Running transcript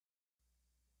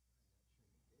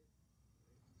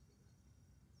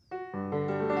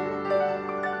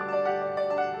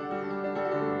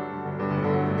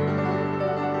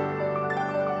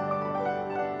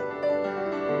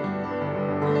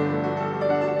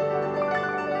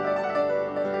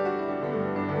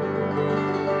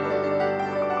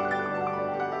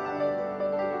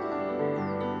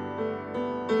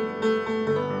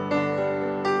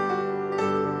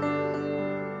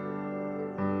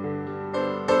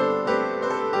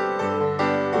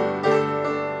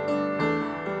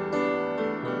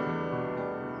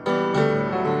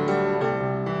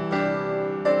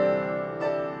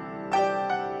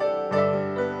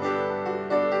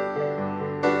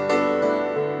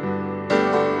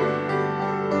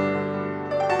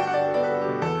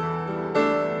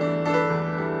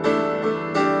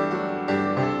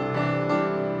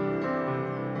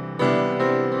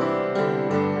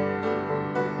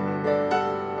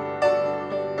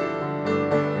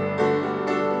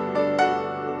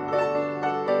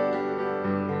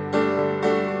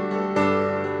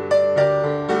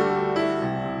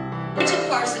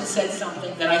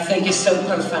think is so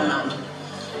profound.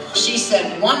 She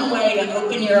said, one way to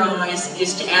open your eyes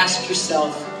is to ask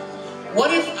yourself,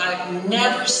 what if I've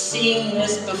never seen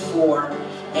this before?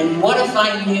 And what if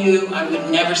I knew I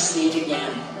would never see it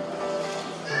again?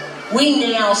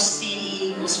 We now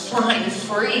see eagles flying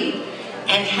free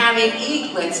and having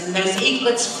eaglets, and those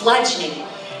eaglets fledging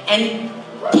and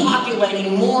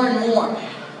populating more and more.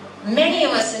 Many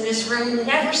of us in this room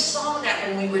never saw that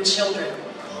when we were children,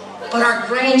 but our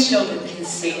grandchildren can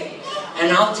see it.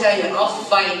 And I'll tell you, I'll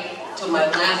fight till my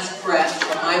last breath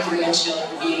for my grandchildren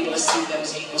to be able to see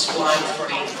those eagles flying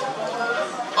free.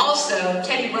 Also,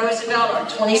 Teddy Roosevelt, our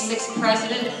 26th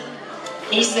president,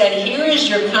 he said, here is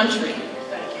your country.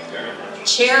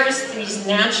 Cherish these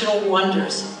natural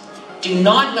wonders. Do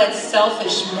not let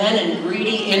selfish men and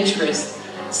greedy interests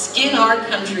skin our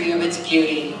country of its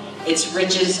beauty, its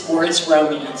riches, or its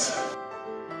romance.